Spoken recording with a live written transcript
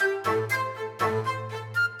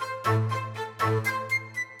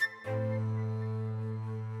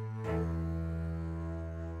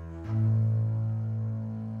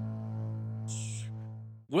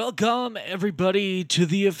Welcome, everybody, to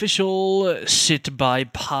the official Sit by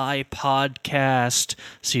Pie podcast.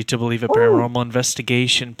 See to Believe a Paranormal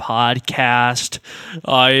Investigation podcast.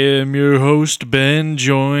 I am your host, Ben,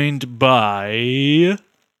 joined by...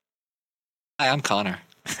 Hi, I'm Connor.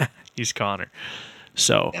 He's Connor.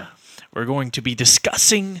 So, we're going to be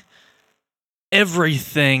discussing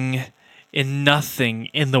everything and nothing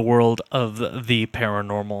in the world of the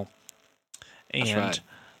paranormal. And That's right.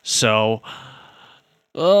 so...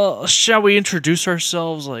 shall we introduce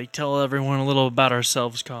ourselves? Like, tell everyone a little about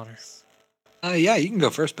ourselves, Connor. Yeah, you can go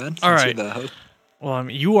first, Ben. All right. You're the host. Well, I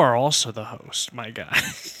mean, you are also the host, my guy.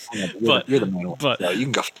 You're the main one. So you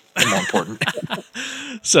can go. It's more important.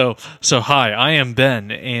 So hi, I am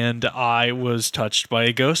Ben, and I was touched by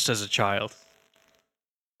a ghost as a child.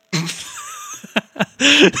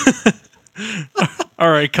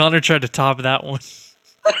 All right, Connor tried to top that one.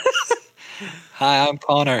 Hi, I'm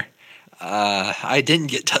Connor. I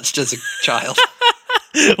didn't get touched as a child.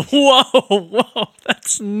 Whoa,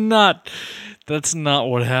 that's not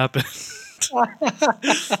what happened.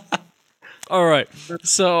 All right,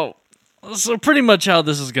 so pretty much how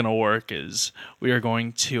this is going to work is we are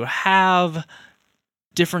going to have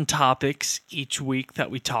different topics each week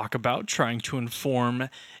that we talk about, trying to inform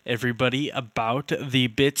everybody about the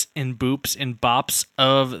bits and boops and bops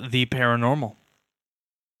of the paranormal.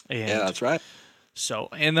 And yeah, that's right. so,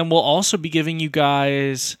 and then we'll also be giving you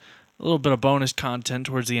guys a little bit of bonus content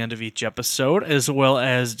towards the end of each episode, as well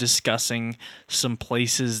as discussing some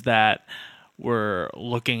places that we're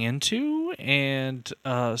looking into and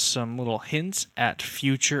some little hints at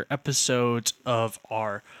future episodes of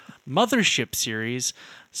our Mothership series,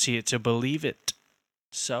 See It to Believe It.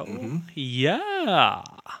 So, yeah.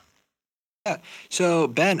 So,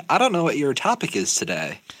 Ben, I don't know what your topic is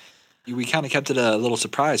today. We kind of kept it a little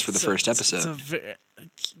surprise for the first episode.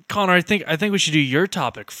 Connor, I think we should do your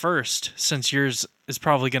topic first, since yours is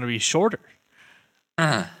probably going to be shorter.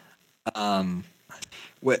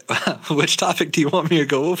 Which topic do you want me to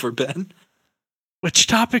go over, Ben? Which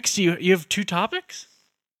topics do you have? Two topics?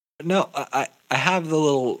 No, I have the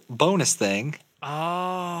little bonus thing.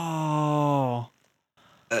 Oh.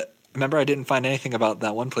 Remember, I didn't find anything about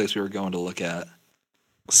that one place we were going to look at.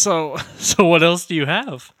 So what else do you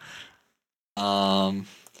have?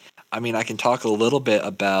 I mean, I can talk a little bit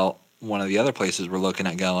about one of the other places we're looking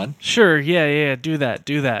at going. Sure, yeah, do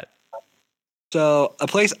that. So, a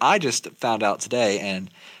place I just found out today,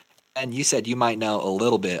 and you said you might know a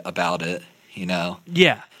little bit about it, you know.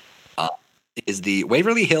 Yeah. Is the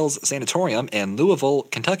Waverly Hills Sanatorium in Louisville,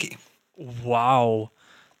 Kentucky. Wow.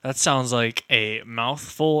 That sounds like a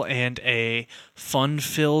mouthful and a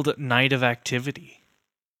fun-filled night of activity.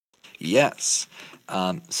 Yes.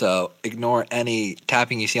 So ignore any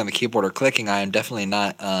tapping you see on the keyboard or clicking. I am definitely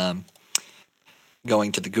not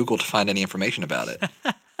going to the Google to find any information about it.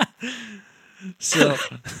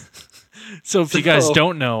 So if you guys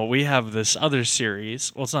don't know, we have this other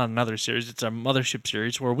series. Well, it's not another series. It's our Mothership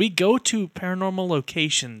series where we go to paranormal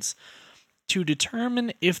locations to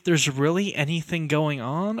determine if there's really anything going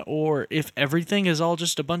on or if everything is all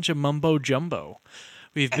just a bunch of mumbo jumbo.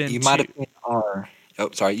 We've been. You might have been our. Oh,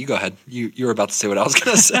 sorry. You go ahead. You were about to say what I was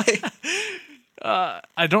going to say.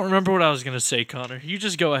 I don't remember what I was going to say, Connor. You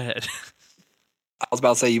just go ahead. I was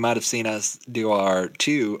about to say you might have seen us do our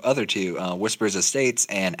other two, Whispers Estates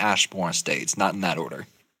and Ashmore Estates, not in that order.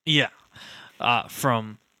 Yeah.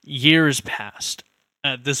 From years past.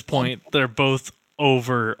 At this point, they're both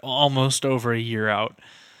almost over a year out.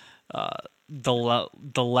 The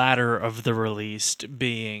latter of the released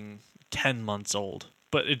being 10 months old,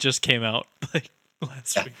 but it just came out like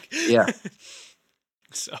last week. Yeah.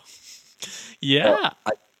 So, yeah.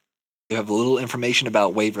 You have a little information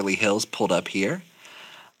about Waverly Hills pulled up here.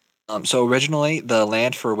 So originally, the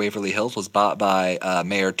land for Waverly Hills was bought by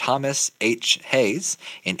Mayor Thomas H. Hayes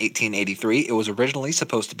in 1883. It was originally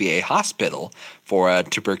supposed to be a hospital for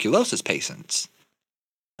tuberculosis patients.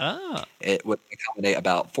 It would accommodate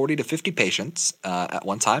about 40 to 50 patients at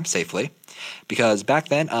one time safely, because back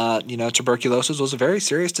then, tuberculosis was a very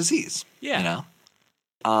serious disease. Yeah.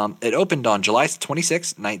 It opened on July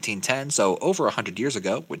 26, 1910, so over 100 years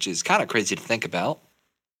ago, which is kind of crazy to think about.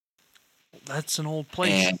 That's an old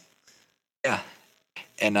place.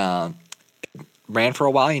 And ran for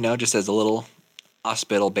a while, just as a little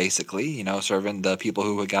hospital, basically, serving the people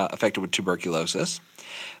who got affected with tuberculosis.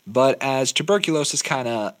 But as tuberculosis kind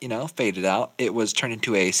of, faded out, it was turned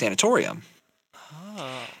into a sanatorium.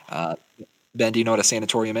 Ben, do you know what a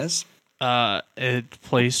sanatorium is? A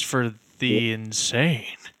place for the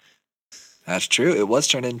insane. That's true. It was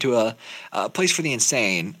turned into a place for the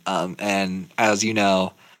insane. And as you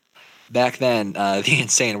know, back then, the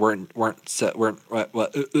insane weren't treated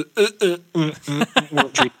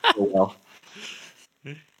so well.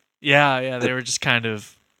 Yeah, they were just kind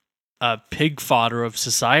of pig fodder of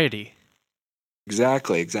society.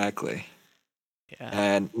 Exactly. Yeah.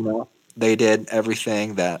 And they did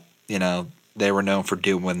everything that they were known for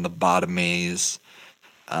doing: the lobotomies,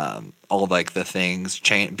 all like the things,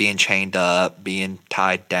 being chained up, being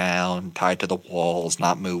tied down, tied to the walls,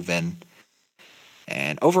 not moving.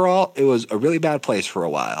 And overall, it was a really bad place for a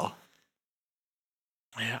while.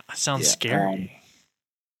 Yeah, sounds Yeah. scary.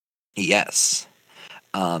 Yes.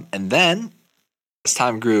 And then, as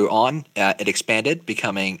time grew on, it expanded,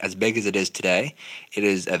 becoming as big as it is today. It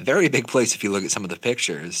is a very big place if you look at some of the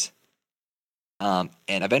pictures. And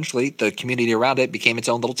eventually, the community around it became its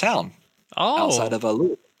own little town outside Oh. of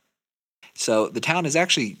Louisville. So the town is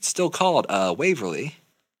actually still called Waverly,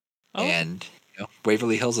 Oh. and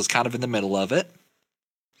Waverly Hills is kind of in the middle of it.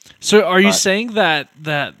 So are you But saying that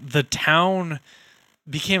the town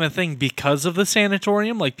became a thing because of the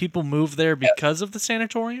sanatorium? Like people moved there because of the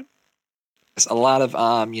sanatorium? a lot of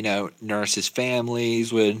nurses'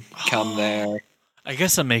 families would come there. I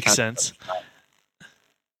guess that makes Kind sense.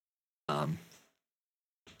 of,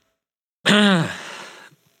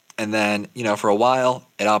 and then for a while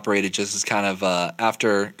it operated just as kind of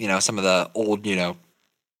after some of the old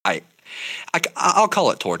I'll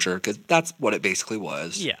call it torture because that's what it basically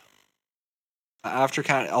was. Yeah. After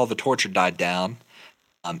kind of all the torture died down,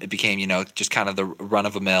 it became, just kind of the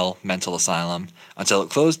run-of-the-mill mental asylum until it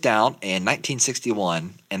closed down in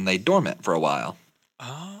 1961 and lay dormant for a while.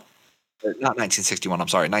 Oh. Not 1961, I'm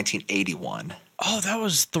sorry, 1981. Oh, that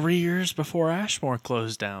was 3 years before Ashmore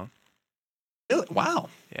closed down. Really? Wow.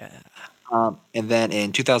 Yeah. And then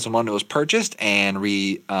in 2001, it was purchased and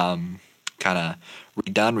kind of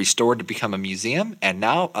redone, restored to become a museum. And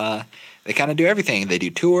now they kind of do everything. They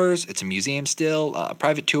do tours. It's a museum still,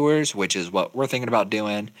 private tours, which is what we're thinking about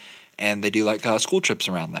doing. And they do like school trips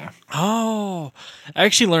around there. Oh, I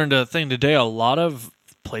actually learned a thing today. A lot of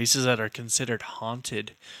places that are considered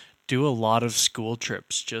haunted do a lot of school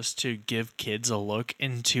trips just to give kids a look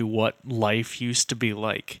into what life used to be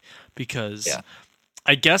like. Because Yeah.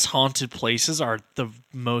 I guess haunted places are the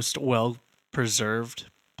most well preserved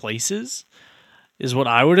places, is what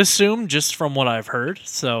I would assume just from what I've heard.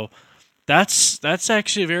 So that's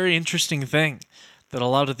actually a very interesting thing that a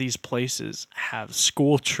lot of these places have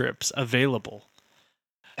school trips available.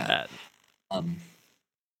 Yeah.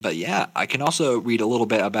 But yeah, I can also read a little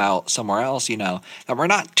bit about somewhere else, that we're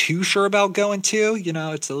not too sure about going to.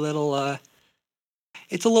 It's a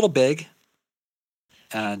little big.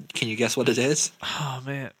 Can you guess what it is? Oh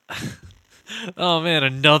man. Oh man,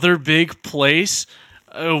 another big place.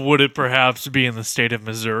 Would it perhaps be in the state of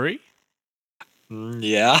Missouri?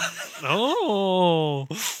 Yeah. Oh.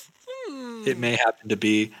 It may happen to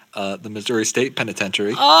be the Missouri State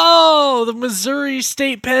Penitentiary. Oh, the Missouri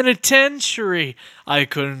State Penitentiary. I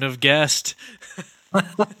couldn't have guessed.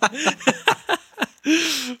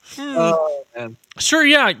 Oh, man. Sure,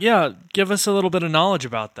 yeah. Give us a little bit of knowledge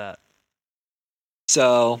about that.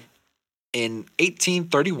 So, in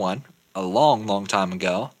 1831, a long, long time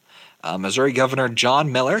ago, Missouri Governor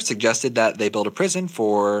John Miller suggested that they build a prison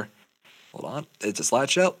for. Hold on, it's a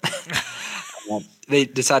slideshow. They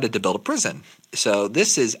decided to build a prison. So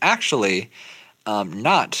this is actually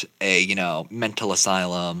not a mental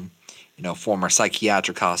asylum, former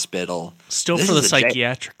psychiatric hospital. Still This for the is a jail.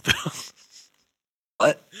 psychiatric, though.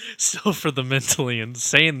 What? Still for the mentally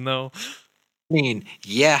insane, though. I mean,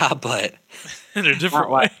 yeah, but In a different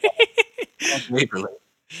not way. like Waverly.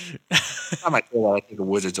 I might say that I think of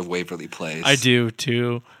Wizards of Waverly Place. I do,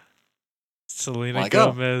 too. Selena Like,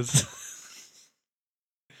 oh. Gomez.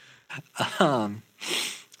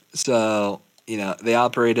 So, they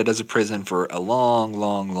operated as a prison for a long,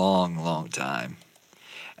 long, long, long time.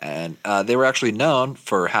 And they were actually known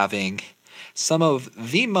for having some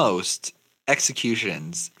of the most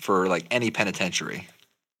executions for like any penitentiary.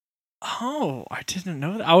 Oh, I didn't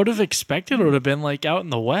know that. I would have expected it would have been like out in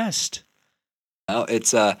the West. No,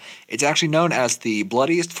 it's actually known as the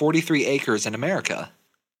bloodiest 43 acres in America.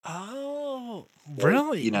 Oh,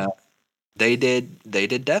 really? They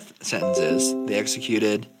did death sentences. They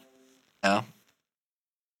executed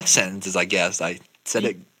sentences, I guess. I said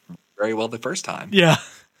it very well the first time. Yeah.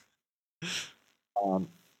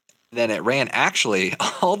 Then it ran actually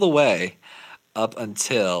all the way up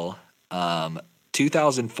until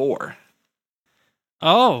 2004.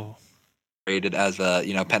 Oh. Rated as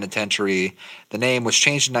a penitentiary. The name was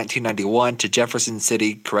changed in 1991 to Jefferson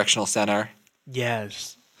City Correctional Center.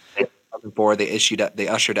 Yes. In 2004, they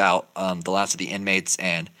ushered out the last of the inmates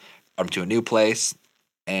and brought them to a new place.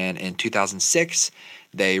 and in 2006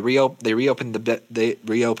 they reopened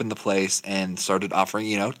the place and started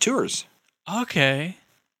offering tours. Okay.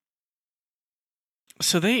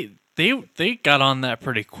 So they got on that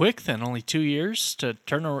pretty quick then. Only 2 years to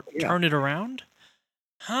turn it around.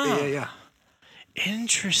 Huh. Yeah.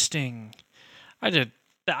 Interesting. I did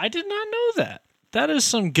not know that. That is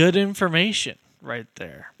some good information right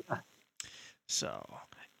there. So,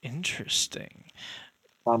 interesting.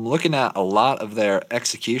 I'm looking at a lot of their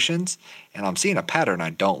executions, and I'm seeing a pattern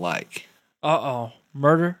I don't like. Uh-oh.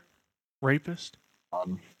 Murder? Rapist?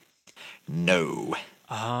 No.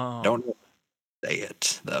 Oh. Don't say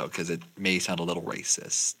it, though, because it may sound a little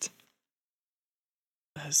racist.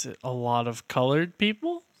 Is it a lot of colored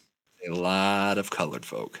people? A lot of colored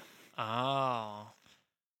folk. Oh.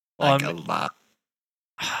 Well, Like a lot.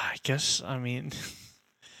 I guess,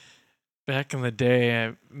 back in the day,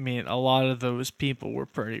 a lot of those people were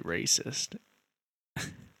pretty racist.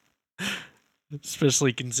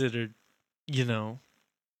 Especially considered,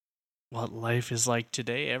 what life is like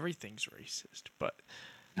today. Everything's racist. But,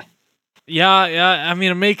 yeah,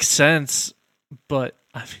 it makes sense. But,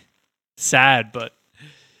 sad, but.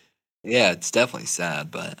 Yeah, it's definitely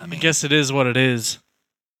sad, but I guess it is what it is.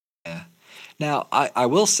 Yeah. Now, I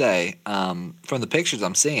will say, from the pictures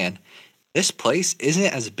I'm seeing, this place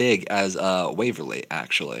isn't as big as Waverly,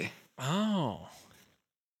 actually. Oh.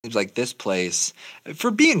 Seems like this place,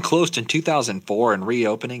 for being closed in 2004 and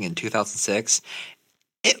reopening in 2006,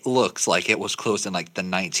 it looks like it was closed in like the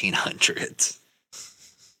 1900s.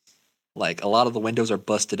 Like, a lot of the windows are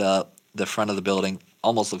busted up. The front of the building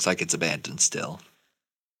almost looks like it's abandoned still.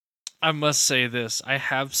 I must say this. I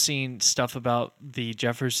have seen stuff about the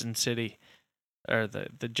Jefferson City, or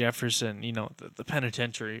the Jefferson, the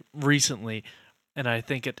penitentiary recently, and I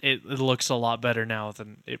think it looks a lot better now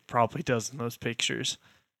than it probably does in those pictures.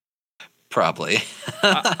 Probably.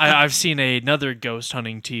 I've seen another ghost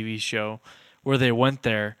hunting TV show where they went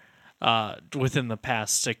there within the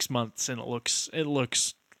past 6 months, and it looks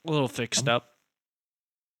a little fixed up.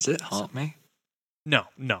 Does it haunt me? No.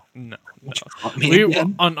 Haunt me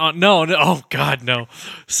again? No. Oh God, no.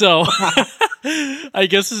 So I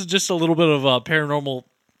guess this is just a little bit of a paranormal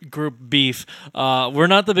group beef. We're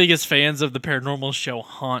not the biggest fans of the paranormal show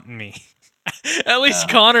Haunt Me. At least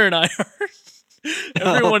Connor and I are.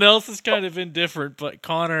 Everyone else is kind of indifferent, but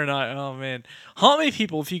Connor and I, oh man, Haunt Me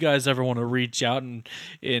people, if you guys ever want to reach out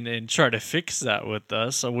and try to fix that with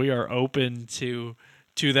us, so we are open to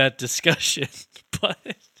that discussion. But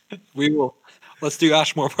we will. Let's do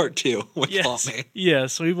Ashmore Part 2 with Haunt Me.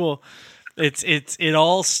 Yes, we will. It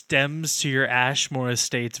all stems to your Ashmore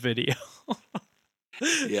Estates video.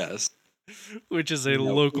 Yes. Which is a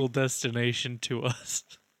local destination to us.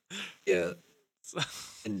 Yeah.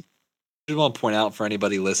 And I just want to point out for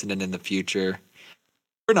anybody listening in the future,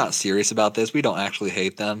 we're not serious about this. We don't actually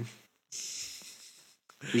hate them.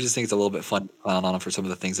 We just think it's a little bit fun to clown on them for some of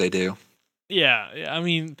the things they do. Yeah.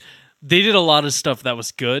 They did a lot of stuff that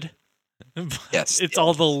was good. Yes. It's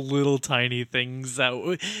all the little tiny things that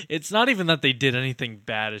it's not even that they did anything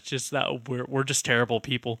bad. It's just that we're just terrible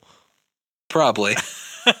people. Probably.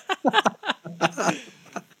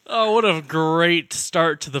 Oh, what a great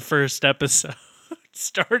start to the first episode.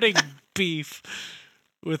 Starting beef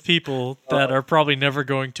with people that are probably never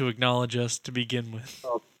going to acknowledge us to begin with.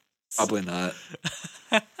 Probably not.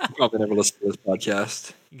 Probably never listen to this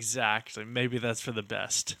podcast. Exactly. Maybe that's for the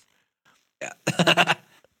best. Yeah.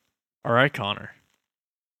 All right, Connor.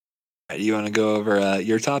 You want to go over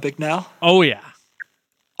your topic now? Oh, yeah.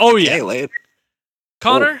 Okay, later.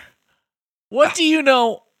 Connor, what do you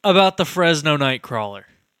know about the Fresno Nightcrawler?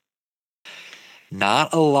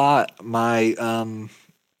 Not a lot. My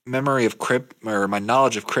memory of my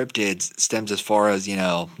knowledge of cryptids stems as far as,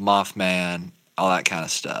 Mothman, all that kind of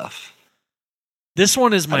stuff. This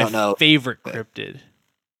one is my favorite cryptid.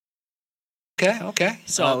 Okay.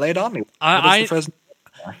 So lay it on me.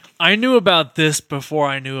 I knew about this before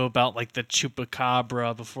I knew about like the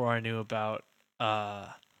chupacabra, before I knew about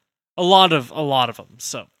a lot of them.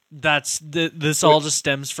 So that's this all just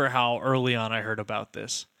stems for how early on I heard about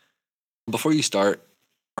this. Before you start,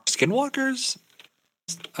 are skinwalkers?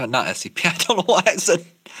 Not SCP. I don't know why I said.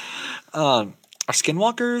 Are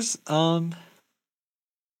skinwalkers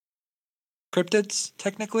cryptids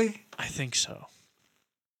technically? I think so.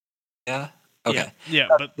 Yeah. Okay. Yeah,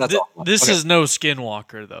 but this is no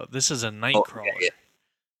skinwalker though. This is a nightcrawler. Yeah.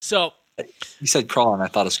 So you said crawl, and I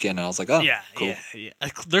thought of skin, and I was like, oh, yeah, cool. Yeah.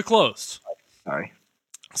 They're close. Sorry.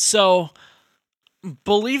 So,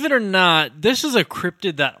 believe it or not, this is a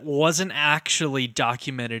cryptid that wasn't actually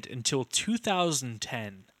documented until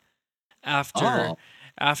 2010, after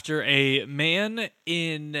after a man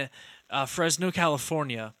in Fresno,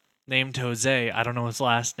 California, named Jose. I don't know his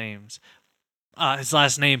last name,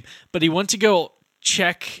 but he went to go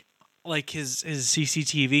check like his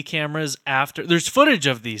CCTV cameras after. There's footage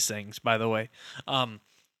of these things, by the way.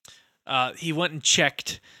 He went and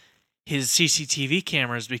checked his CCTV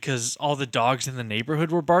cameras because all the dogs in the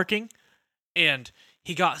neighborhood were barking, and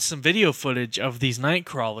he got some video footage of these night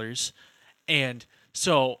crawlers. And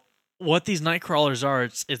so what these night crawlers are,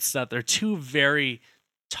 it's that they're two very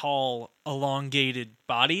tall, elongated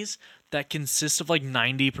bodies that consist of like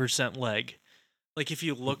 90% leg. Like if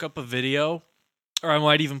you look up a video, or I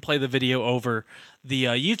might even play the video over the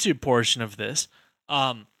YouTube portion of this,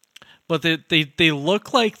 but they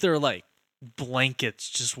look like they're like blankets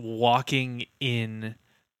just walking in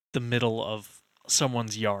the middle of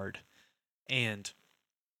someone's yard. And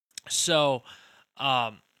so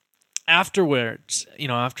afterwards,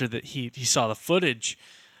 after that he saw the footage,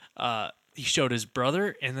 he showed his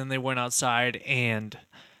brother, and then they went outside and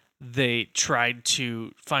they tried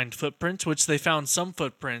to find footprints, which they found some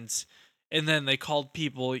footprints, and then they called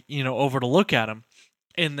people, over to look at them,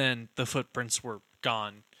 and then the footprints were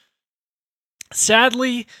gone.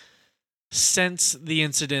 Sadly, since the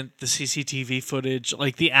incident, the CCTV footage,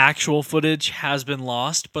 like the actual footage, has been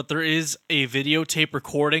lost, but there is a videotape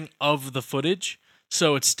recording of the footage,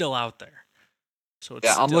 so it's still out there. So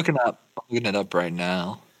it's I'm looking it up right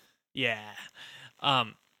now. Yeah.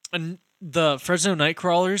 And the Fresno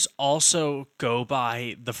Nightcrawlers also go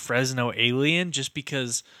by the Fresno Alien just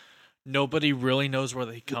because nobody really knows where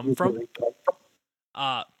they come from.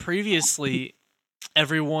 Previously,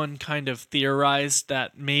 everyone kind of theorized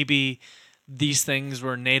that maybe these things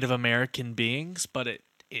were Native American beings, but it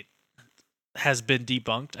has been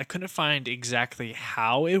debunked. I couldn't find exactly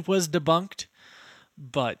how it was debunked,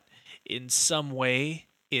 but in some way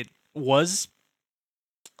it was.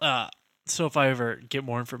 So if I ever get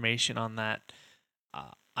more information on that,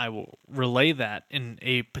 I will relay that in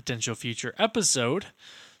a potential future episode.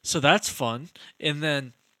 So that's fun. And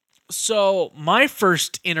then, so my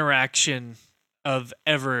first interaction of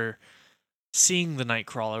ever seeing the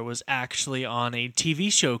Nightcrawler was actually on a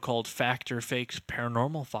TV show called Fact or Fake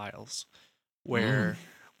Paranormal Files, where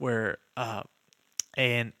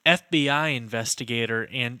an FBI investigator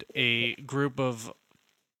and a group of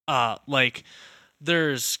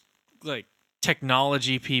there's like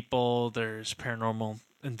technology people, there's paranormal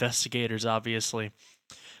investigators, obviously,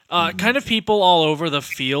 kind of people all over the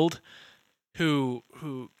field who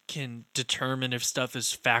can determine if stuff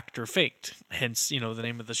is fact or faked, hence the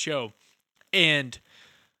name of the show. And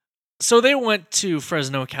so they went to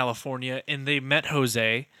Fresno, California, and they met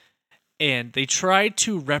Jose, and they tried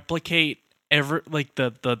to replicate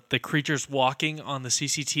the creatures walking on the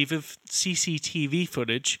CCTV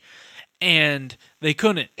footage, and they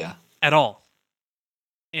couldn't at all.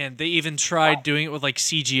 And they even tried doing it with like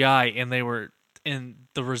CGI, and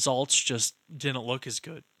the results just didn't look as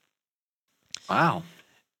good. Wow.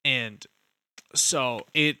 And so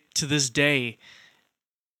to this day,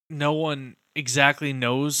 no one exactly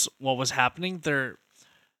knows what was happening. There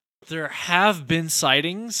have been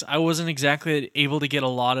sightings. I wasn't exactly able to get a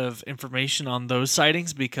lot of information on those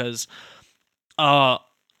sightings because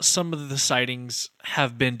some of the sightings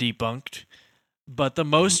have been debunked. But the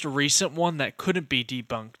most recent one that couldn't be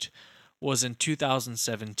debunked was in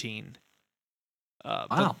 2017. Wow.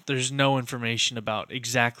 But there's no information about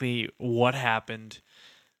exactly what happened.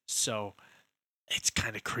 So it's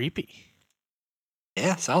kind of creepy.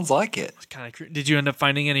 Yeah, sounds like it. It's kind of creepy. Did you end up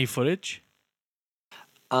finding any footage?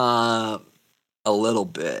 A little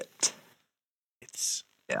bit. It's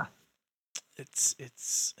a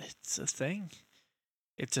thing.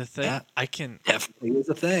 It's a thing. Yeah, I can definitely is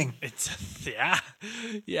a thing.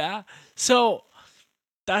 Yeah. So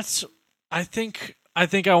that's. I think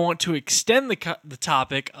I want to extend the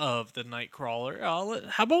topic of the Nightcrawler.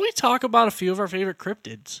 How about we talk about a few of our favorite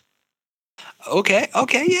cryptids? Okay.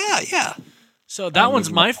 Yeah. So that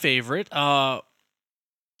one's my favorite. Connor,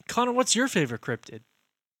 what's your favorite cryptid?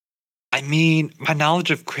 I mean, my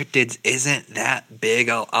knowledge of cryptids isn't that big.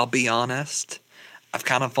 I'll be honest. I've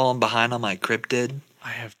kind of fallen behind on my cryptid. I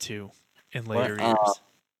have too, in later years.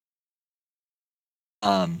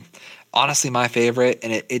 Honestly, my favorite,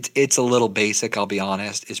 and it's a little basic, I'll be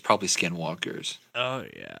honest, is probably skinwalkers. Oh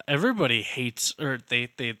yeah, everybody hates, or they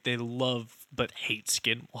love but hate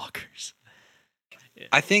skinwalkers. Yeah.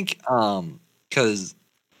 I think because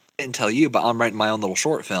I didn't tell you, but I'm writing my own little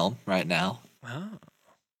short film right now. Oh.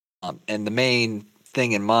 And the main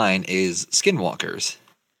thing in mine is skinwalkers.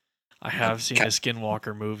 I have seen a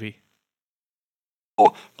skinwalker movie.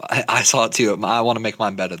 Oh, I saw it too. I want to make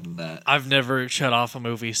mine better than that. I've never shut off a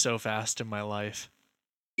movie so fast in my life.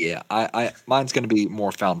 Yeah, mine's gonna be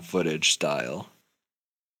more found footage style.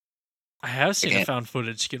 I have seen a Again, found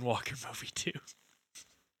footage Skinwalker movie too.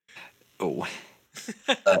 oh,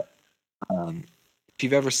 uh, if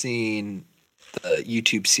you've ever seen the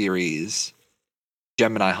YouTube series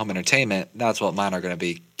Gemini Home Entertainment, that's what mine are gonna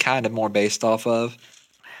be kind of more based off of.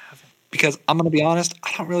 I haven't. Because I'm gonna be honest,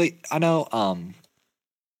 I know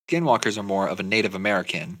skinwalkers are more of a Native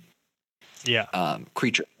American Yeah.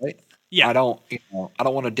 creature, right? Yeah. I don't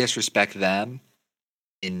want to disrespect them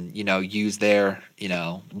and use their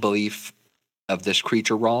belief of this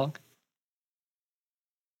creature wrong.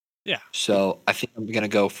 Yeah. So I think I'm gonna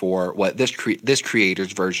go for what this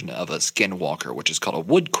creator's version of a skinwalker, which is called a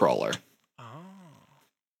wood crawler, Oh.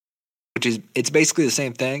 it's basically the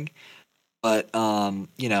same thing, but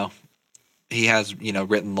he has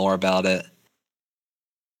written lore about it.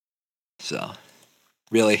 So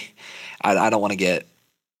really, I don't want to get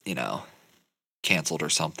canceled or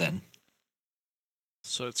something.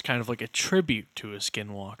 So it's kind of like a tribute to a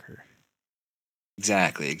Skinwalker.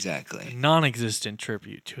 Exactly. A non-existent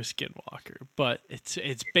tribute to a Skinwalker, but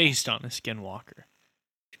it's based on a Skinwalker.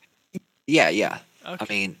 Yeah. Okay. I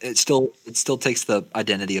mean, it still takes the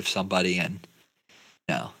identity of somebody and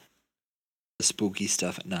the spooky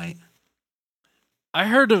stuff at night. I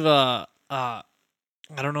heard of I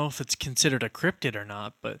don't know if it's considered a cryptid or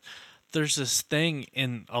not, but there's this thing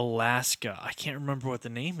in Alaska. I can't remember what the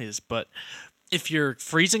name is, but if you're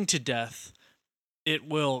freezing to death, it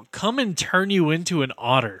will come and turn you into an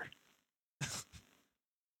otter.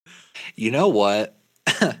 You know what?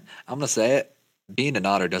 I'm gonna say it. Being an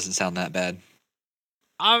otter doesn't sound that bad.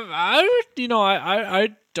 I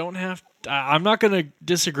don't have. I'm not gonna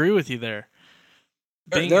disagree with you there.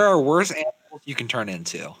 There are worse animals you can turn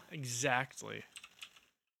into. Exactly.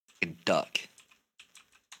 A duck.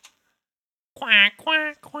 Quack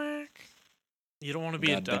quack quack. You don't want to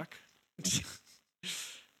be a God duck.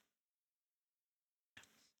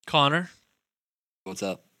 Connor, What's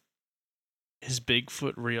up? is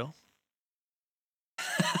Bigfoot real?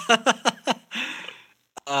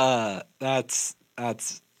 That's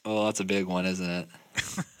a big one, isn't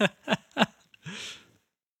it?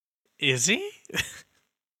 Is he? I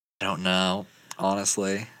don't know,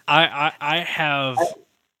 honestly. I have.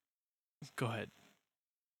 Go ahead.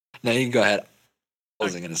 No, you can go ahead. I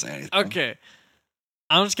wasn't gonna say anything. Okay,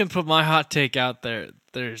 I'm just gonna put my hot take out there.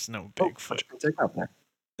 There's no Bigfoot. Take out there.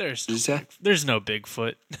 There's Did you say? there's no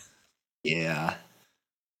Bigfoot. Yeah.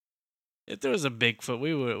 If there was a Bigfoot,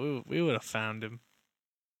 we would have found him.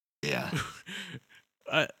 Yeah.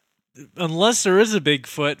 Unless there is a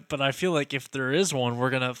Bigfoot, but I feel like if there is one, we're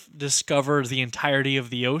gonna discover the entirety of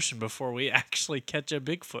the ocean before we actually catch a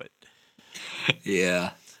Bigfoot.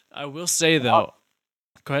 Yeah. I will say though,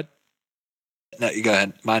 go ahead. No, you go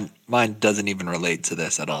ahead. Mine doesn't even relate to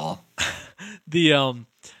this at all.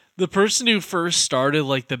 The person who first started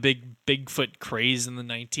like the big Bigfoot craze in the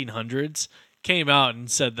 1900s came out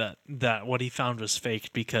and said that what he found was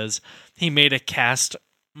fake because he made a cast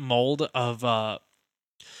mold of a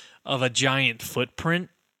giant footprint,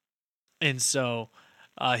 and so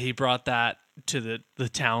he brought that to the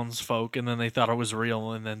townsfolk, and then they thought it was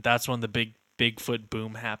real, and then that's when the big Bigfoot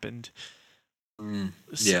boom happened.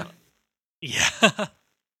 Yeah. Yeah.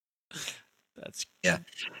 That's Yeah.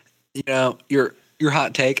 Your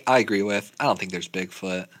hot take, I agree with. I don't think there's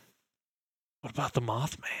Bigfoot. What about the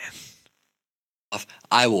Mothman?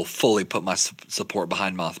 I will fully put my support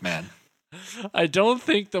behind Mothman. I don't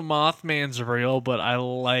think the Mothman's real, but I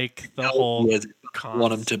like the whole I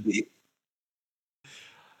want him to be.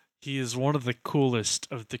 He is one of the coolest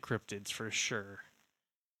of the cryptids for sure.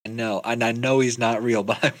 I know, and I know he's not real,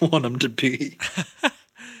 but I want him to be. I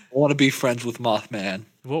want to be friends with Mothman.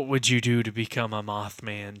 What would you do to become a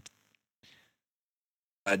Mothman?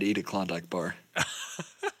 I'd eat a Klondike bar.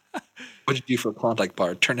 What'd you do for a Klondike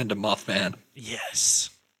bar? Turn into Mothman.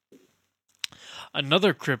 Yes.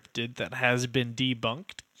 Another cryptid that has been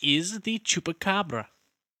debunked is the Chupacabra.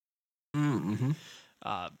 Mm-hmm.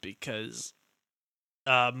 Because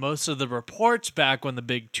most of the reports back when the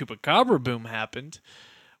big Chupacabra boom happened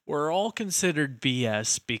were all considered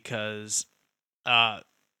BS because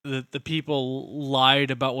the people lied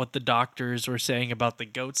about what the doctors were saying about the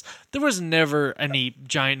goats. There was never any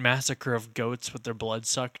giant massacre of goats with their blood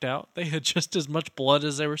sucked out. They had just as much blood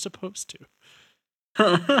as they were supposed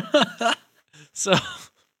to. So,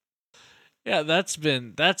 yeah, that's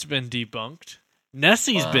been debunked.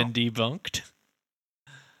 Nessie's been debunked.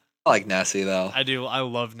 I like Nessie though. I do. I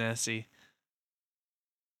love Nessie.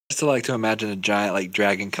 also like to imagine a giant like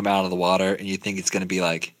dragon come out of the water, and you think it's gonna be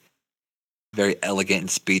like very elegant in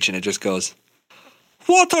speech, and it just goes,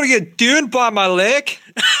 "What are you doing by my leg?"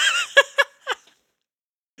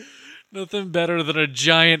 Nothing better than a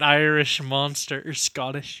giant Irish monster or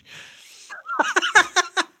Scottish.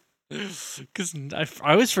 Because I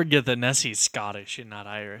always forget that Nessie's Scottish and not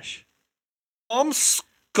Irish. I'm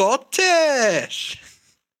Scottish.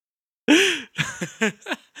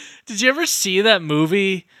 Did you ever see that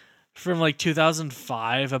movie from like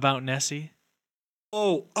 2005 about Nessie?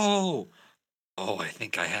 Oh, I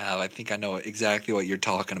think I have. I think I know exactly what you're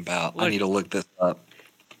talking about. I Like, need to look this up.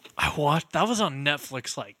 I watched that was on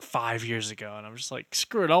Netflix like 5 years ago, and I'm just like,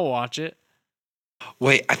 screw it, I'll watch it.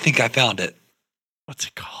 Wait, I think I found it. What's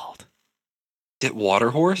it called? Is it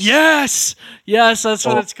Waterhorse? Yes, that's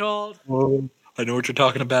what it's called. Oh, I know what you're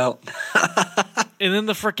talking about. And then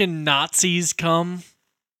the freaking Nazis come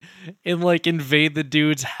and like invade the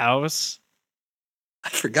dude's house. I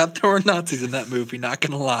forgot there were Nazis in that movie, not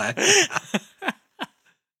gonna lie.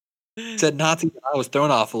 Said Nazis, I was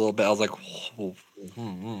thrown off a little bit. I was like,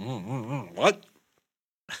 what?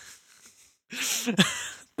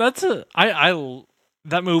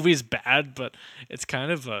 That movie's bad, but it's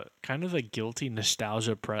kind of a guilty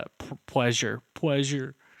nostalgia pleasure.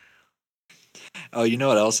 Oh, you know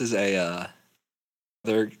what else is a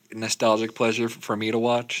other nostalgic pleasure for me to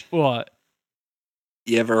watch? What?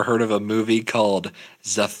 You ever heard of a movie called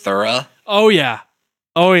Zathura? Oh yeah,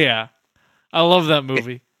 I love that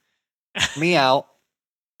movie. Me out.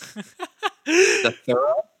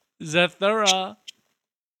 Zathura? Zathura.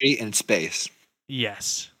 In space.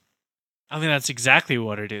 Yes, I mean that's exactly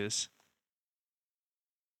what it is.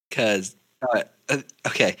 Because,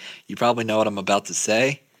 okay, you probably know what I'm about to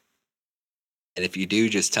say. And if you do,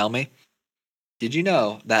 just tell me. Did you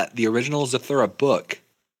know that the original Zathura book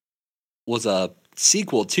was a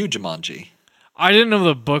sequel to Jumanji? I didn't know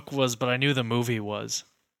the book was, but I knew the movie was.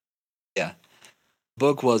 Yeah.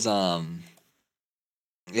 Book was, a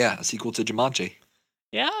sequel to Jumanji.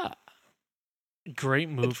 Yeah. Great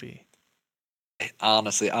movie.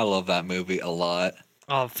 Honestly, I love that movie a lot.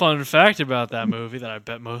 Fun fact about that movie that I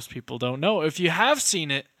bet most people don't know. If you have seen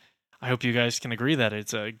it, I hope you guys can agree that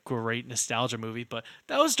it's a great nostalgia movie, but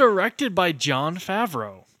that was directed by Jon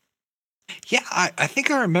Favreau. Yeah, I think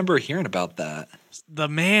I remember hearing about that. The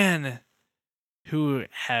man who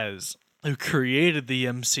created the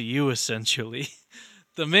MCU, essentially.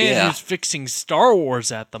 The man who's fixing Star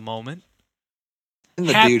Wars at the moment. And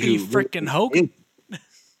the Happy dude who frickin' Hogan.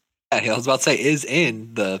 I was about to say is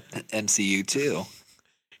in the MCU too.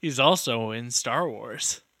 He's also in Star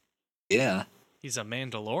Wars. Yeah. He's a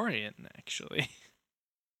Mandalorian, actually.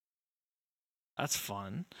 That's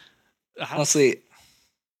fun. Honestly,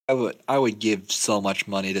 I would give so much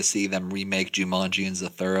money to see them remake Jumanji and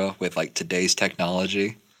Zathura with like today's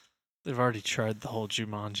technology. They've already tried the whole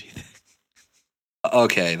Jumanji thing.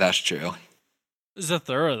 Okay, that's true.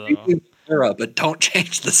 Zathura, though. Zathura, but don't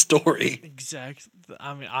change the story. Exactly.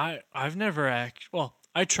 I mean, I've never well,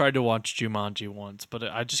 I tried to watch Jumanji once, but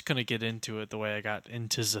I just couldn't get into it the way I got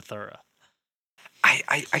into Zathura.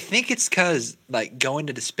 I think it's because like going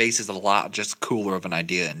into space is a lot just cooler of an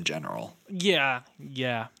idea in general. Yeah,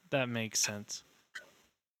 that makes sense.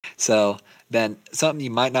 So then something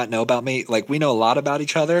you might not know about me, like we know a lot about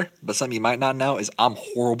each other, but something you might not know is I'm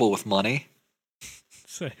horrible with money.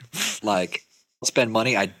 Same. Like I'll spend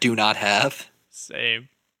money I do not have. Same.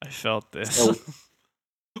 I felt this. So,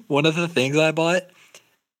 one of the things I bought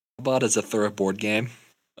a Zathura board game.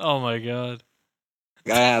 Oh my god.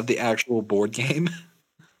 I have the actual board game.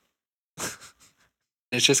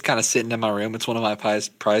 It's just kind of sitting in my room. It's one of my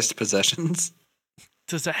prized possessions.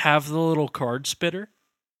 Does it have the little card spitter?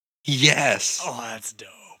 Yes. Oh, that's dope.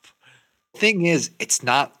 Thing is, it's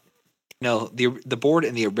not. The board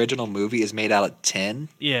in the original movie is made out of tin.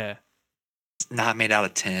 Yeah. It's not made out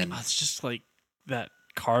of tin. Oh, it's just like that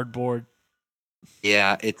cardboard.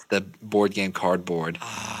 Yeah, it's the board game cardboard.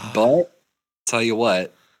 But tell you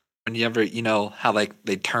what, whenever how like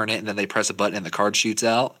they turn it and then they press a button and the card shoots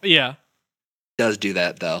out. Yeah. It does do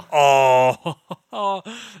that though. Oh,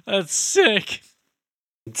 that's sick.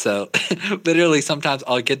 So literally sometimes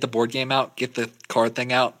I'll get the board game out, get the card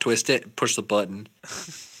thing out, twist it, push the button.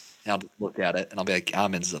 And I'll just look at it and I'll be like,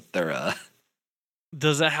 I'm in Zathura.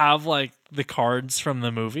 Does it have like the cards from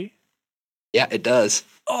the movie? Yeah, it does.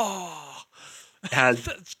 Oh, it has.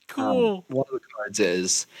 That's cool. One of the cards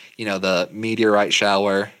is, the meteorite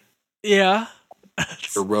shower. Yeah.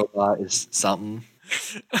 The robot is something.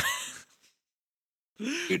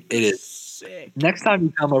 Dude, it is sick. Next time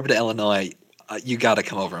you come over to Illinois, you got to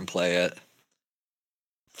come over and play it.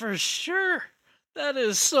 For sure. That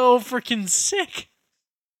is so freaking sick.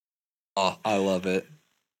 Oh, I love it.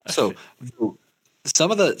 I So fe-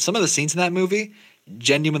 some of the scenes in that movie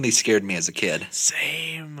genuinely scared me as a kid.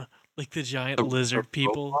 Same. Like the giant The lizard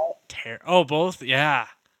people. robot? Oh, both? Yeah.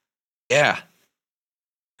 Yeah.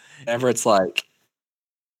 Whenever it's like,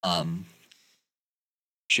 um,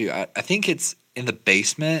 shoot, I think it's in the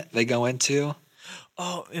basement they go into.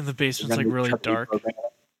 Oh, in the They basement's run like the really Chuck E. dark. program.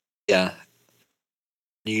 Yeah,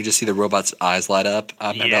 you can just see the robot's eyes light up.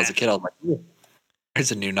 I remember as Yeah. a kid, I was like, "Ooh,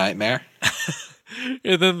 there's a new nightmare."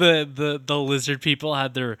 And then the lizard people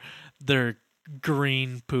had their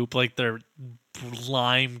green poop, like their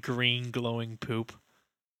lime green glowing poop.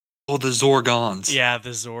 Oh, the Zorgons. Yeah,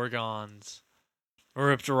 the Zorgons.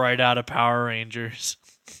 Ripped right out of Power Rangers.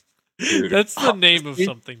 Dude. That's the name of Honestly,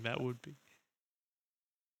 something that would be.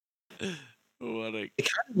 What a they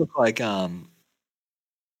kind of look like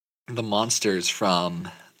the monsters from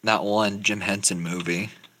that one Jim Henson movie.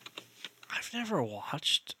 I've never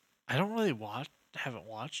watched. I don't really watch. Haven't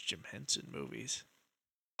watched Jim Henson movies.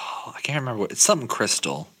 Oh, I can't remember what it's something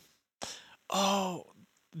crystal. Oh,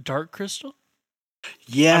 Dark Crystal. I've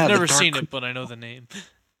Yeah, the never seen dark it, but I know the name.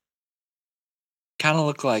 kind of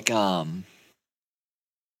look like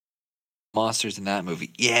monsters in that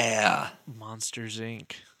movie. Yeah. Monsters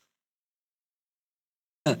Inc.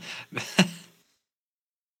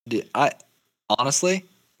 I honestly,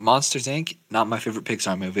 Monsters Inc. not my favorite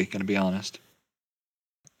Pixar movie. Gonna be honest.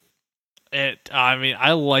 I mean,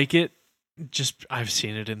 I like it. Just I've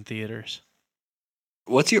seen it in theaters.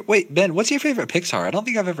 Wait, Ben? What's your favorite Pixar? I don't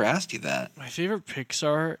think I've ever asked you that. My favorite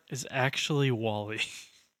Pixar is actually Wall-E.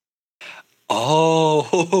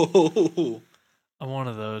 Oh, I'm one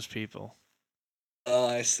of those people. oh,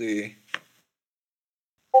 I see.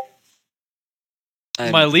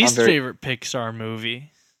 My I'm least very favorite Pixar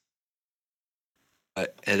movie,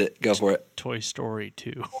 edit. Go for it. Toy Story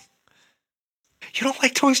 2. You don't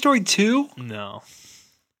like Toy Story 2? No.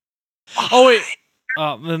 Oh wait.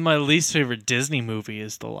 Then my least favorite Disney movie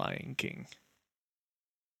is The Lion King.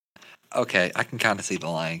 Okay, I can kind of see The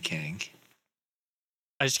Lion King.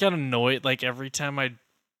 I just got annoyed like every time I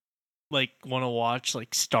like want to watch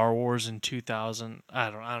like Star Wars in 2000. I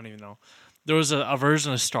don't even know. There was a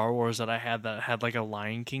version of Star Wars that I had that had like a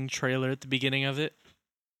Lion King trailer at the beginning of it,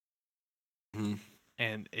 Mhm.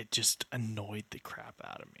 and it just annoyed the crap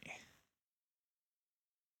out of me.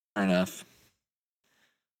 Fair enough.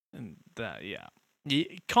 And that, yeah.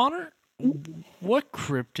 Connor, what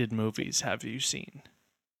cryptid movies have you seen?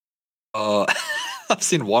 I've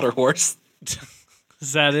seen Water Horse.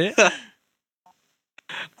 Is that it?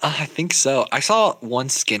 I think so. I saw one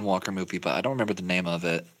Skinwalker movie, but I don't remember the name of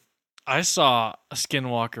it. I saw a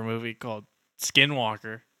Skinwalker movie called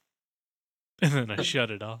Skinwalker, and then I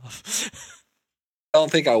shut it off. I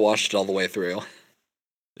don't think I watched it all the way through.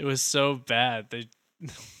 It was so bad.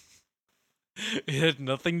 It had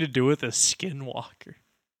nothing to do with a Skinwalker.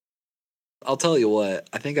 I'll tell you what.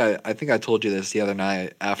 I think I told you this the other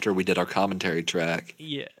night after we did our commentary track.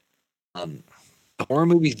 Yeah. The horror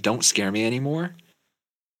movies don't scare me anymore.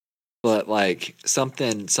 But like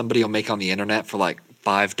somebody will make on the internet for like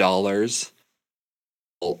 $5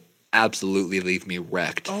 will absolutely leave me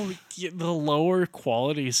wrecked. Oh, yeah, the lower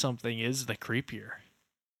quality something is, the creepier.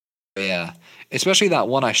 Yeah, especially that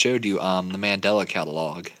one I showed you, the Mandela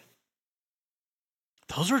catalog.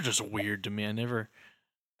 Those are just weird to me. I never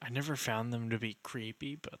found them to be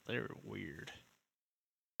creepy, but they're weird.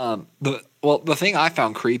 The thing I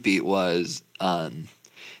found creepy was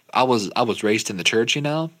I was raised in the church,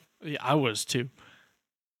 Yeah, I was too.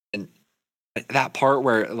 and that part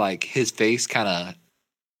where like his face kind of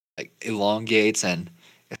like elongates and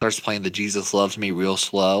it starts playing the Jesus Loves Me real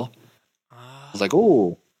slow. I was like,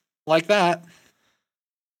 "Ooh, like that."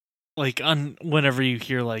 Like whenever you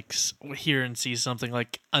hear and see something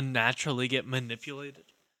like unnaturally get manipulated.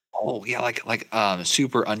 Oh yeah, like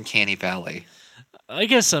super uncanny valley. I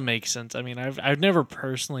guess that makes sense. I mean, I've never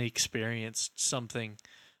personally experienced something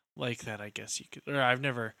like that. I guess you could, or I've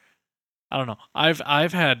never. I don't know.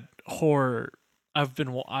 I've had horror. I've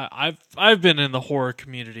been in the horror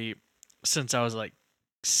community since I was like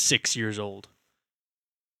 6 years old.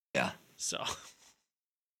 Yeah, So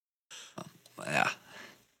yeah.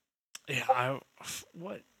 yeah,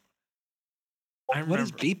 what I What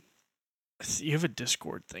is remember. beep You have a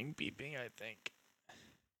Discord thing beeping, I think.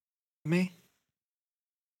 me?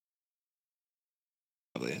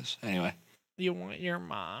 Probably is. Anyway, You want your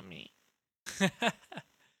mommy.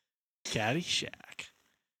 Caddyshack.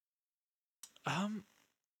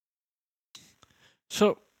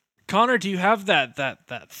 So Connor, do you have that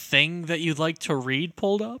thing that you'd like to read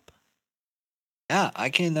pulled up? Yeah, I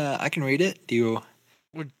can read it. Do you?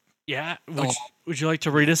 Would yeah? Oh, Would you like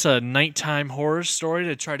to read us a nighttime horror story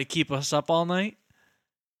to try to keep us up all night?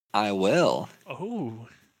 I will. Oh,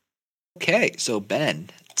 Okay, so Ben,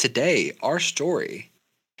 today our story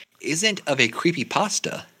isn't of a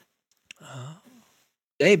creepypasta. uh,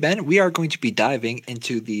 Today, Ben, we are going to be diving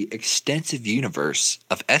into the extensive universe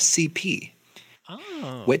of SCP,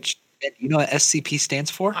 oh. which, Ben, you know what SCP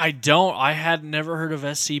stands for? I don't. I had never heard of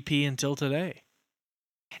SCP until today.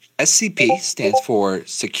 SCP stands for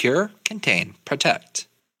Secure, Contain, Protect.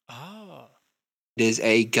 Oh, It is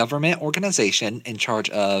a government organization in charge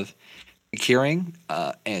of securing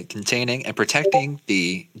and containing and protecting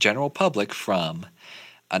the general public from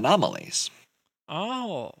anomalies,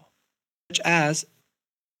 oh. such as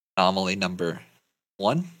anomaly number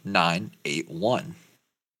 1981,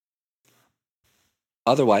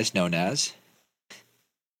 otherwise known as,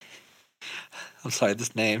 I'm sorry,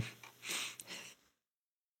 this name,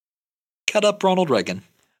 cut up Ronald Reagan.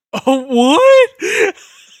 Oh, what?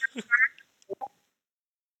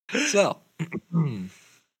 So,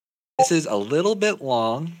 this is a little bit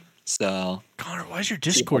long, so Connor, why does your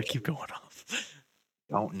Discord keep going off?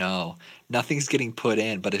 don't know. Nothing's getting put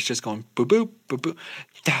in, but it's just going boop boop boop boop.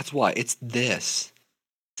 That's why it's this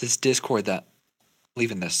Discord that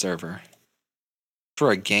leaving this server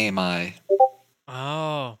for a game. Oh.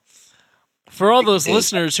 For all those Is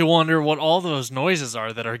listeners who wonder what all those noises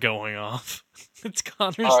are that are going off, it's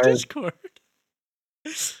Connor's are Discord.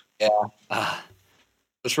 yeah.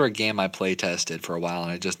 It was for a game I play tested for a while,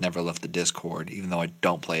 and I just never left the Discord, even though I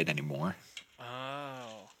don't play it anymore.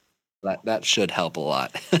 Oh. That should help a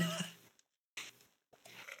lot.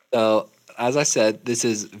 So, as I said, this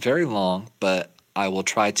is very long, but I will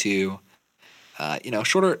try to,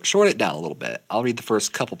 short it down a little bit. I'll read the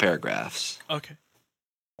first couple paragraphs. Okay.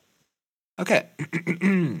 Okay.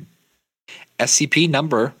 SCP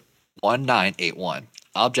number 1981.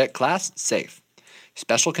 Object class safe.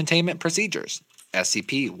 Special containment procedures.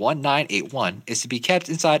 SCP-1981 is to be kept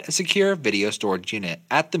inside a secure video storage unit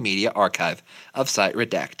at the Media Archive of Site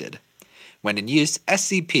Redacted. When in use,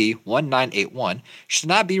 SCP-1981 should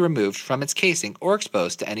not be removed from its casing or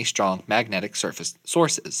exposed to any strong magnetic surface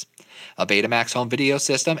sources. A Betamax home video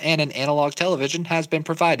system and an analog television has been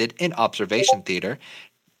provided in Observation Theater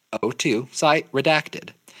O2 Site Redacted,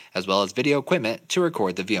 as well as video equipment to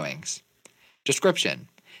record the viewings. Description: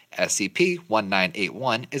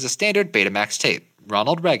 SCP-1981 is a standard Betamax tape,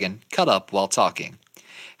 Ronald Reagan, cut up while talking.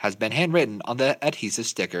 Has been handwritten on the adhesive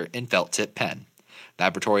sticker in felt tip pen.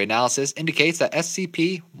 Laboratory analysis indicates that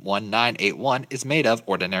SCP-1981 is made of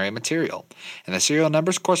ordinary material, and the serial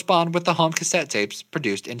numbers correspond with the home cassette tapes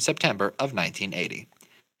produced in September of 1980.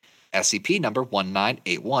 SCP number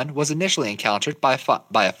 1981 was initially encountered by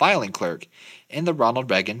a filing clerk in the Ronald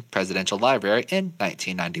Reagan Presidential Library in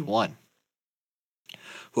 1991,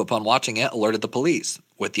 who upon watching it alerted the police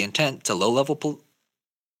with the intent to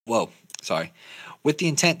with the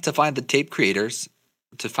intent to find the tape's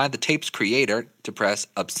creator to press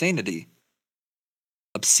obscenity.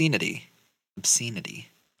 I've seen it.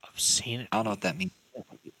 I don't know what that means.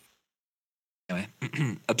 Anyway,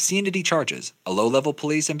 obscenity charges. A low-level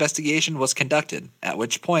police investigation was conducted, at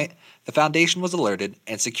which point the Foundation was alerted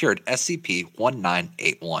and secured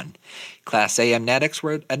SCP-1981. Class A amnetics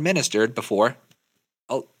were administered before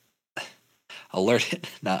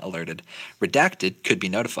redacted could be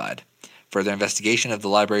notified. Further investigation of the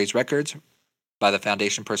library's records by the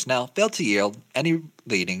Foundation personnel failed to yield any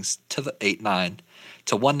leadings to the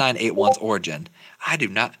 1981's origin. I do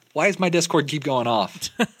not. Why does my Discord keep going off?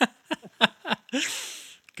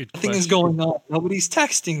 Good Nothing question. is going on. Nobody's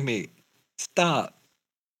texting me. Stop.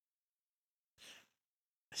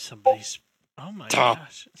 Somebody's. Oh my Stop.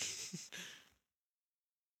 gosh.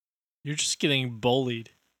 You're just getting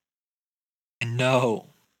bullied. No.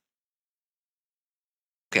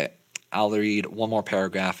 Okay. I'll read one more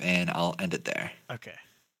paragraph and I'll end it there. Okay.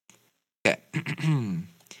 Okay.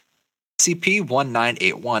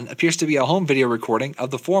 SCP-1981 appears to be a home video recording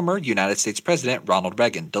of the former United States President Ronald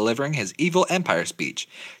Reagan delivering his Evil Empire speech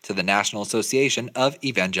to the National Association of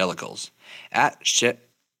Evangelicals at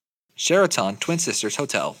Sheraton Twin Sisters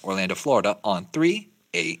Hotel, Orlando, Florida on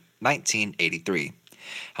 3/8/1983.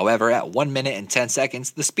 However, at 1 minute and 10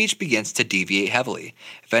 seconds, the speech begins to deviate heavily,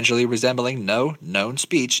 eventually resembling no known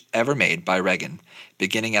speech ever made by Reagan.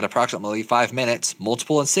 Beginning at approximately 5 minutes,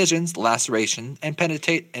 multiple incisions, laceration, and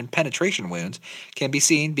penetration wounds can be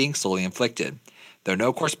seen being slowly inflicted. though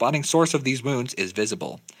no corresponding source of these wounds is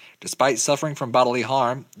visible. Despite suffering from bodily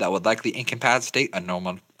harm that would likely incapacitate a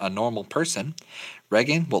normal person,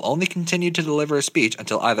 Reagan will only continue to deliver a speech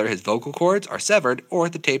until either his vocal cords are severed or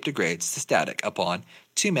the tape degrades to static upon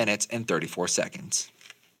 2 minutes and 34 seconds.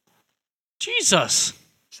 Jesus.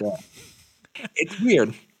 So, it's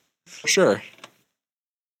weird, for sure.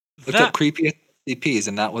 Looked That up creepy SCPs,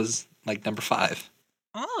 and that was like number 5.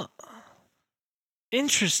 oh,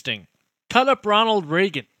 interesting. Cut up Ronald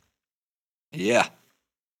Reagan. Yeah.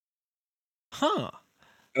 Huh.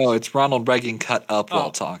 Oh, it's Ronald Reagan cut up while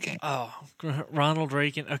Oh. talking. Oh, Ronald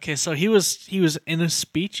Reagan. Okay, so he was in a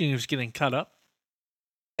speech and he was getting cut up.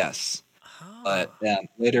 Yes. Huh. But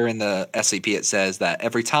later in the SCP, it says that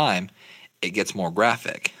every time it gets more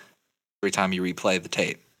graphic. Every time you replay the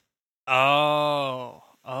tape. Oh,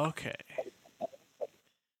 okay.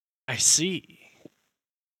 I see.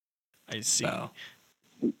 So,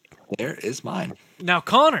 there is mine. Now,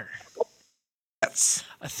 Connor. Yes.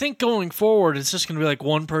 I think going forward, it's just going to be like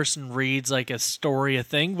one person reads like a story, a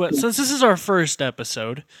thing. But since this is our first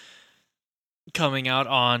episode coming out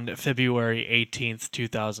on February 18th,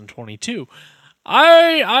 2022,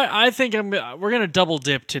 I think we're going to double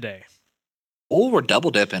dip today. Oh, we're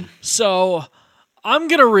double dipping. So I'm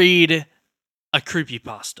going to read a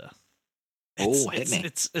creepypasta. Hit me.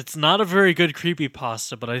 It's not a very good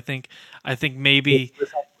creepypasta, but I think maybe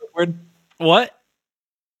Squidward? What?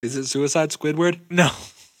 Is it Suicide Squidward? No.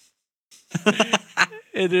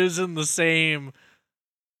 It is in the same.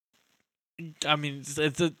 I mean,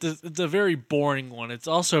 it's a very boring one. It's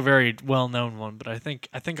also a very well known one, but I think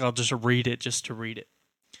I'll just read it just to read it.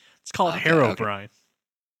 It's called Herobrine.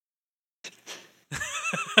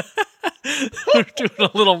 We're doing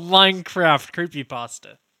a little Minecraft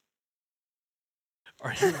creepypasta.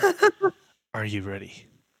 Are you ready?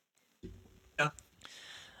 Yeah.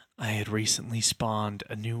 I had recently spawned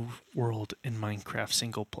a new world in Minecraft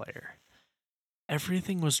single player.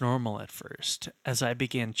 Everything was normal at first, as I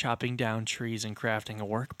began chopping down trees and crafting a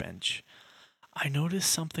workbench. I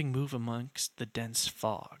noticed something move amongst the dense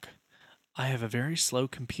fog. I have a very slow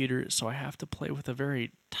computer, so I have to play with a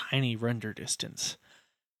very tiny render distance.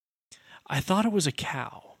 I thought it was a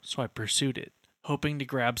cow, so I pursued it, hoping to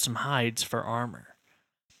grab some hides for armor.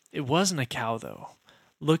 It wasn't a cow, though.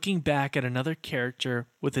 Looking back at another character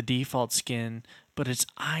with a default skin, but its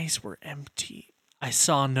eyes were empty. I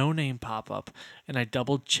saw no name pop up, and I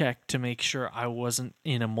double-checked to make sure I wasn't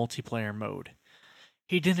in a multiplayer mode.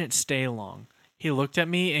 He didn't stay long. He looked at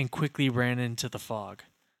me and quickly ran into the fog.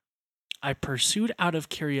 I pursued out of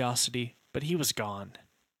curiosity, but he was gone.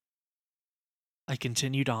 I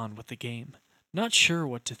continued on with the game, not sure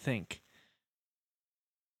what to think.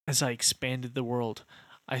 As I expanded the world,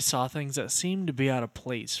 I saw things that seemed to be out of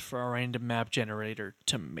place for a random map generator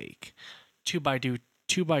to make.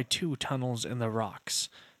 2x2 tunnels in the rocks,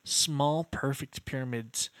 small perfect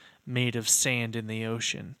pyramids made of sand in the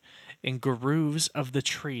ocean, and grooves of the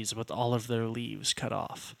trees with all of their leaves cut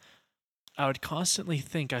off. I would constantly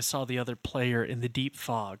think I saw the other player in the deep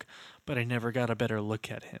fog, but I never got a better look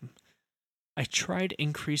at him. I tried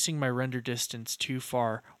increasing my render distance too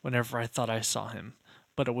far whenever I thought I saw him,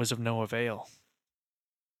 but it was of no avail.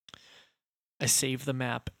 I saved the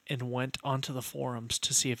map and went onto the forums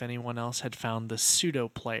to see if anyone else had found the pseudo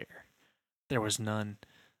player. There was none.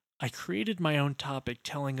 I created my own topic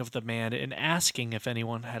telling of the man and asking if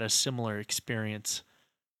anyone had a similar experience.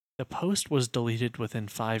 The post was deleted within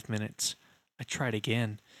 5 minutes. I tried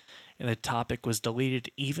again, and the topic was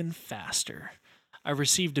deleted even faster. I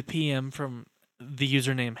received a PM from the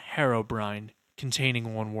username Herobrine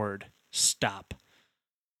containing one word: stop.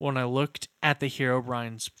 When I looked at the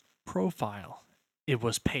Herobrine's profile, it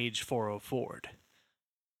was page 404.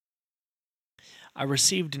 I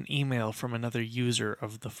received an email from another user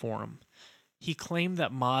of the forum. He claimed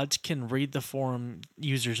that mods can read the forum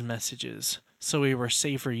users' messages, so we were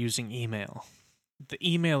safer using email. The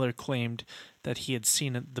emailer claimed that he had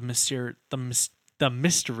seen the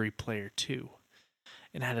mystery player too,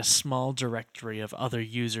 and had a small directory of other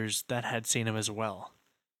users that had seen him as well.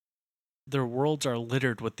 Their worlds are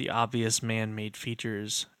littered with the obvious man-made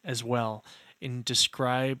features as well, and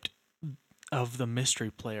described of the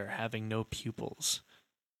mystery player having no pupils.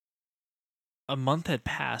 A month had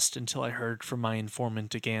passed until I heard from my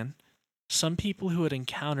informant again. Some people who had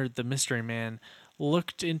encountered the mystery man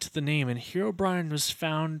looked into the name, and Herobrine was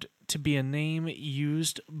found to be a name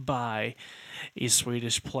used by a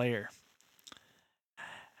Swedish player.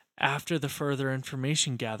 After the further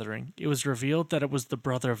information gathering, it was revealed that it was the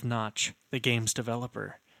brother of Notch, the game's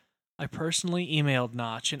developer. I personally emailed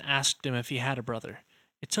Notch and asked him if he had a brother.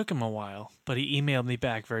 It took him a while, but he emailed me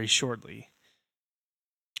back very shortly.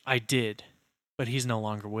 I did, but he's no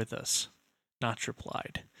longer with us. Notch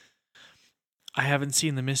replied. I haven't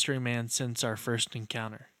seen the mystery man since our first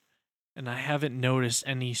encounter, and I haven't noticed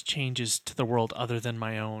any changes to the world other than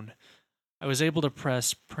my own. I was able to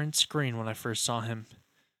press print screen when I first saw him,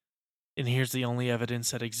 and here's the only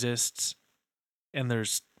evidence that exists, and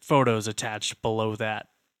there's photos attached below that,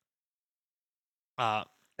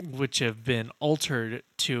 which have been altered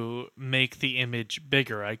to make the image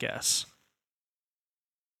bigger, I guess.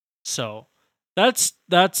 So that's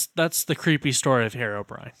the creepy story of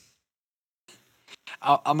Herobrine.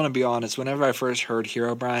 I'm gonna be honest. Whenever I first heard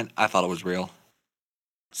Herobrine, I thought it was real.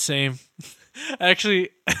 Same. Actually,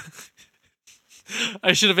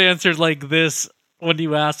 I should have answered like this when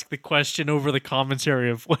you asked the question over the commentary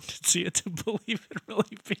of when did See It to Believe It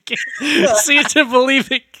really began. See It to Believe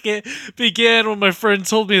It began when my friend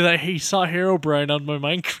told me that he saw Herobrine on my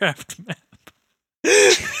Minecraft map.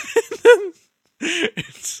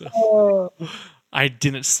 So, I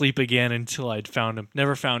didn't sleep again until I'd found him.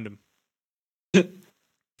 Never found him.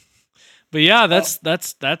 But yeah, that's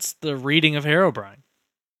the reading of Herobrine.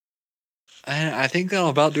 And I think that'll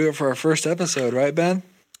about do it for our first episode, right, Ben?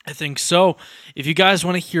 I think so. If you guys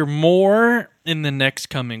want to hear more in the next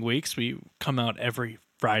coming weeks, we come out every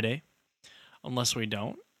Friday, unless we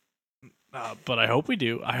don't. But I hope we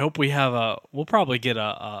do. I hope we have we'll probably get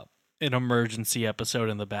an emergency episode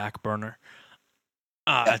in the back burner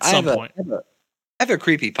at some point. I have a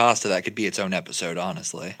creepy pasta that could be its own episode,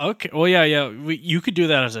 honestly. Okay. Well, yeah. You could do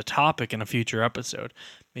that as a topic in a future episode,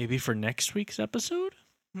 maybe for next week's episode.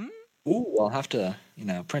 Ooh, I'll have to,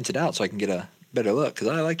 print it out so I can get a better look, because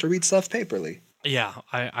I like to read stuff paperly. Yeah,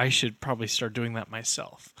 I should probably start doing that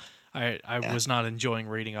myself. I was not enjoying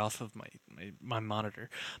reading off of my monitor.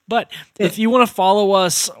 But if you want to follow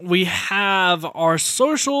us, we have our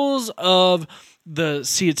socials of the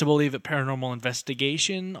See It to Believe It Paranormal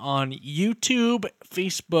Investigation on YouTube,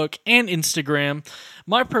 Facebook, and Instagram.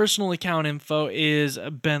 My personal account info is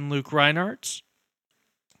Ben Luke Reinhardt.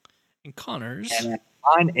 And Connor's. And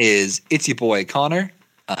mine is It's Your Boy Connor,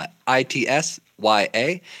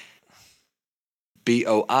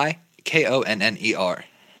 ITSYABOIKONNER.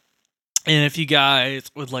 And if you guys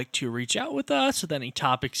would like to reach out with us with any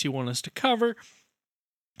topics you want us to cover,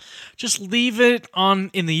 just leave it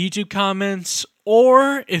in the YouTube comments,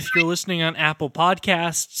 or if you're listening on Apple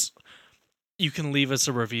Podcasts, you can leave us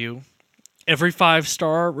a review. Every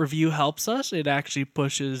 5-star review helps us. It actually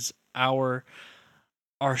pushes our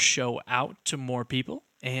show out to more people.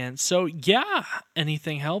 And so, yeah,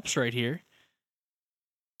 anything helps right here.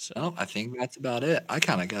 So I think that's about it. I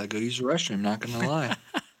kind of got to go use the restroom, not going to lie.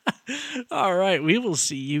 All right, we will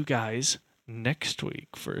see you guys next week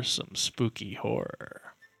for some spooky horror.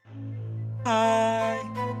 Bye.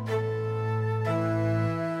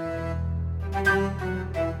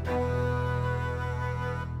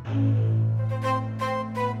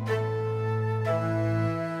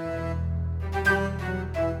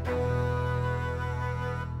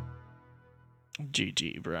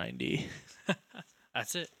 GG, Brindy.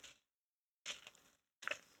 That's it.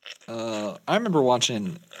 I remember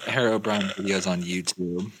watching Herobrine videos on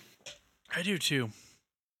YouTube. I do too.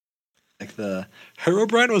 Like the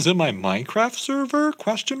Herobrine was in my Minecraft server? ?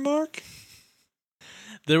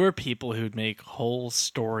 There were people who'd make whole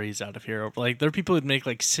stories out of Hero. Like there were people who'd make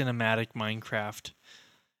like cinematic Minecraft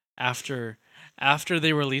after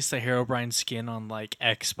they released the Herobrine skin on like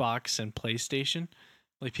Xbox and PlayStation.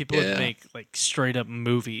 Like people would make like straight up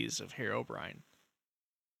movies of Herobrine.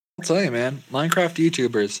 I'll tell you, man, Minecraft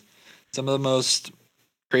YouTubers, some of the most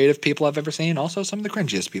creative people I've ever seen. Also, some of the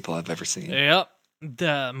cringiest people I've ever seen. Yep.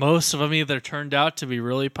 Most of them either turned out to be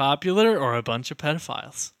really popular or a bunch of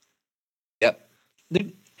pedophiles. Yep.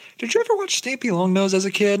 Did you ever watch Stampy Longnose as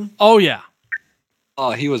a kid? Oh, yeah.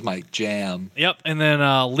 Oh, he was my jam. Yep. And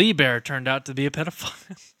then Lee Bear turned out to be a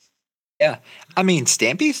pedophile. Yeah. I mean,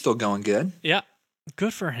 Stampy's still going good. Yeah.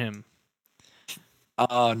 Good for him.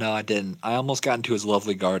 Oh, no, I didn't. I almost got into his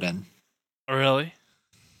lovely garden. Really?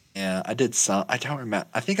 Yeah, I did some. I don't remember.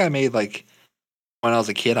 I think I made like, when I was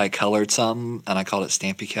a kid, I colored something and I called it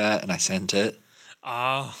Stampy Cat and I sent it.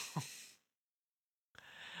 Oh.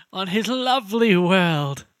 On his lovely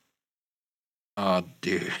world. Oh,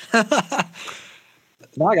 dude.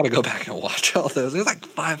 Now I gotta go back and watch all those. There's like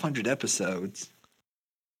 500 episodes.